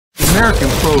American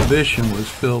prohibition was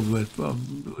filled with, well,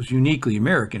 it was uniquely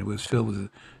American. It was filled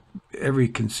with every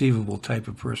conceivable type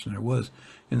of person there was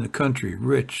in the country: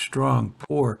 rich, strong,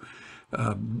 poor,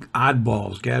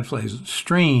 oddballs, gadflies,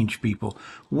 strange people.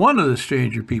 One of the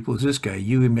stranger people is this guy,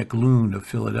 Hughie McLoon of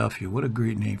Philadelphia. What a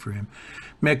great name for him.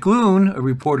 McLoon, a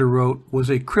reporter wrote,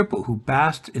 was a cripple who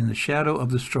basked in the shadow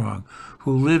of the strong,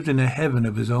 who lived in a heaven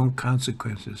of his own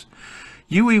consequences.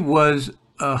 Hughie was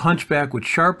a hunchback with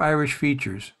sharp Irish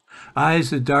features, eyes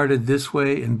that darted this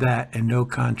way and that, and no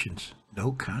conscience.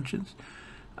 No conscience?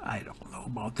 I don't know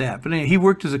about that. But anyway, he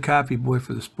worked as a copy boy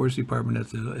for the sports department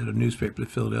at a newspaper, the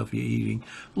Philadelphia Evening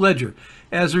Ledger.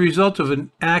 As a result of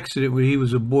an accident when he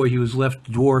was a boy, he was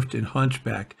left dwarfed and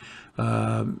hunchback.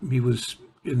 He was,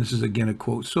 and this is again a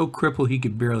quote, so crippled he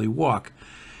could barely walk.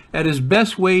 At his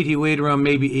best weight, he weighed around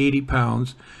maybe 80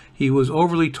 pounds. He was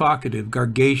overly talkative,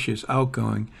 gregarious,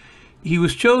 outgoing. He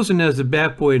was chosen as the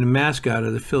batboy and the mascot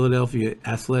of the Philadelphia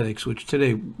Athletics, which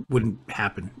today wouldn't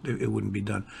happen. It wouldn't be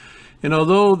done. And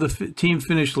although the team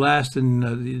finished last in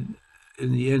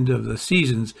the end of the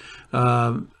seasons,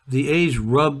 the A's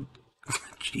rubbed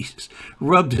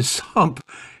his hump,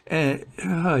 and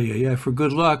for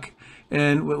good luck.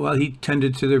 And while he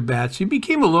tended to their bats, he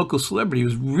became a local celebrity. He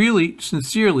was really,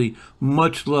 sincerely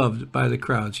much loved by the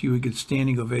crowds. He would get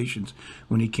standing ovations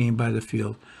when he came by the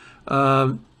field.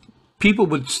 People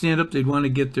would stand up. They'd want to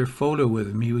get their photo with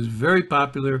him. He was very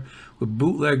popular with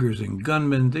bootleggers and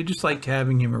gunmen. They just liked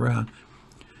having him around.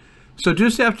 So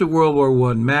just after World War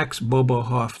I, Max Bobo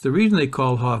Hoff, the reason they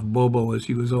called Hoff Bobo was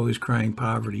he was always crying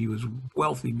poverty. He was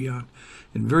wealthy beyond,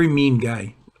 and very mean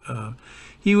guy.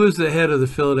 He was the head of the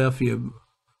Philadelphia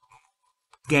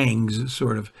gangs,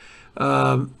 sort of.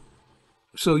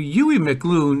 So Hughie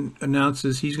McLoon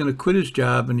announces he's going to quit his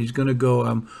job and he's going to go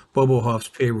on Bobo Hoff's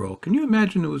payroll. Can you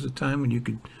imagine there was a time when you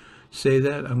could say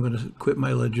that? I'm going to quit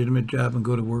my legitimate job and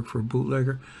go to work for a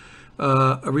bootlegger.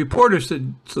 A reporter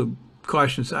said, so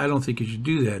caution said, I don't think you should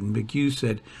do that. And McHugh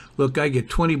said, look, I get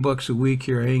 $20 a week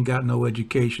here. I ain't got no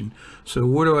education. So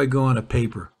where do I go on a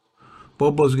paper?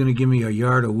 Bobo's going to give me a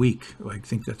yard a week. I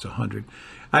think that's 100.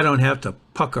 I don't have to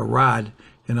puck a rod,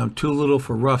 and I'm too little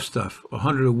for rough stuff.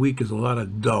 100 a week is a lot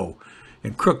of dough,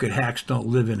 and crooked hacks don't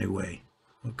live anyway.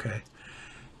 Okay.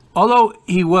 Although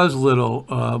he was little,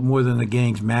 more than the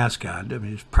gang's mascot, I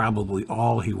mean, it's probably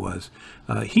all he was.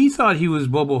 He thought he was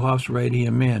Bobo Hoff's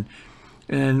right-hand man,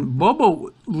 and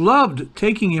Bobo loved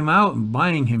taking him out and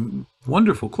buying him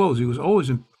wonderful clothes. He was always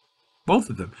in.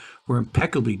 Both of them were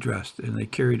impeccably dressed, and they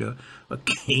carried a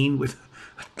cane with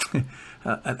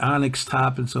an onyx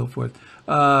top and so forth.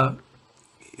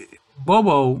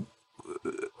 Bobo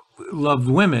loved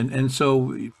women, and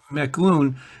so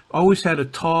McLoon always had a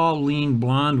tall, lean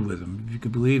blonde with him, if you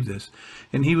could believe this.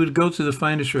 And he would go to the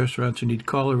finest restaurants, and he'd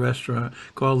call the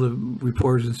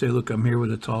reporters and say, look, I'm here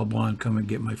with a tall blonde, come and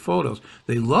get my photos.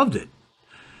 They loved it.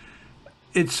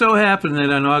 It so happened that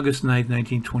on August 9th,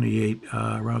 1928,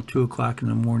 around 2 o'clock in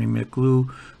the morning, McLoon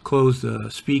closed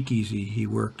a speakeasy he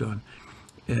worked on,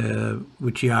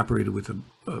 which he operated with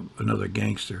another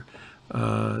gangster.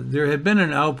 There had been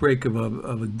an outbreak of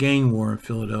a gang war in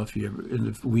Philadelphia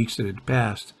in the weeks that had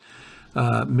passed.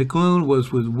 McLoon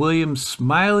was with William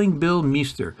Smiling Bill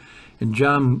Meester and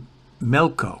John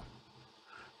Melco,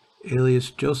 alias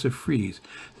Joseph Fries.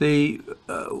 They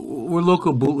were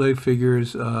local bootleg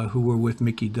figures who were with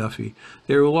Mickey Duffy.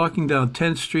 They were walking down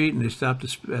 10th Street, and they stopped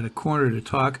at a corner to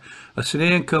talk. A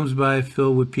sedan comes by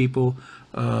filled with people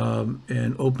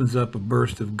and opens up a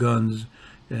burst of guns,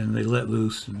 and they let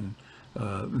loose. And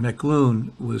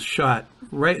McLoon was shot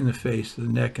right in the face, the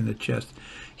neck, and the chest.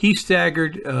 He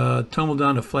staggered, tumbled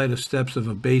down a flight of steps of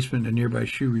a basement in a nearby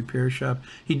shoe repair shop.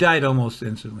 He died almost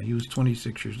instantly. He was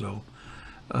 26 years old.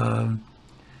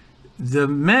 The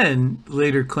men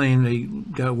later claimed they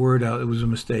got word out it was a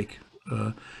mistake,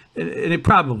 and it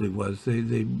probably was.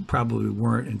 They probably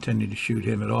weren't intending to shoot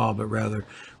him at all, but rather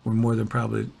were more than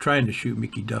probably trying to shoot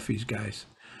Mickey Duffy's guys.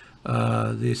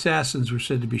 The assassins were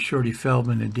said to be Shorty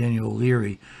Feldman and Daniel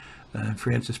O'Leary and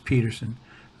Francis Peterson.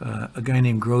 A guy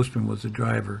named Grossman was the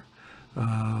driver.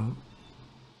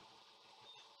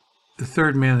 The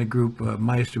third man in the group,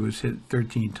 Meister, was hit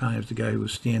 13 times. The guy who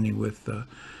was standing with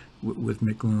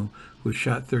McLoon was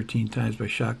shot 13 times by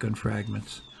shotgun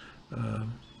fragments.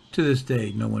 To this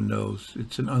day, no one knows.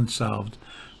 It's an unsolved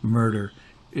murder.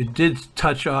 It did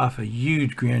touch off a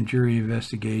huge grand jury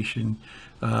investigation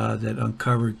that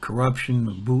uncovered corruption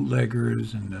of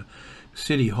bootleggers and the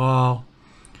city hall.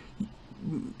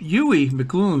 Hughie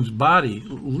McLoon's body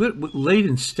laid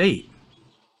in state,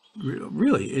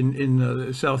 really,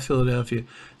 in South Philadelphia.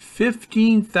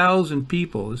 15,000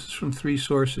 people, this is from 3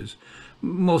 sources,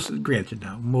 Granted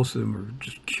now, most of them were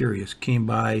just curious, came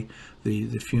by the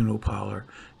funeral parlor,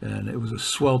 and it was a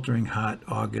sweltering hot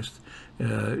August.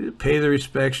 Pay their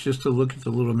respects just to look at the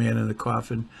little man in the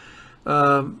coffin.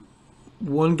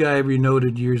 One guy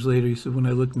noted years later, he said, when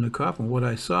I looked in the coffin, what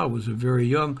I saw was a very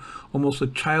young, almost a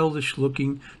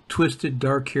childish-looking, twisted,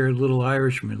 dark-haired little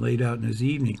Irishman laid out in his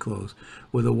evening clothes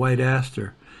with a white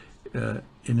aster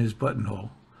in his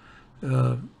buttonhole.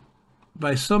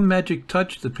 By some magic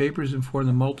touch, the papers informed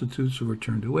the multitudes who were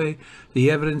turned away. The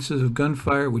evidences of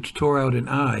gunfire, which tore out an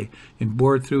eye and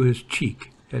bored through his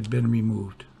cheek, had been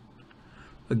removed.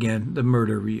 Again, the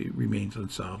murder remains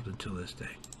unsolved until this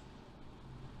day.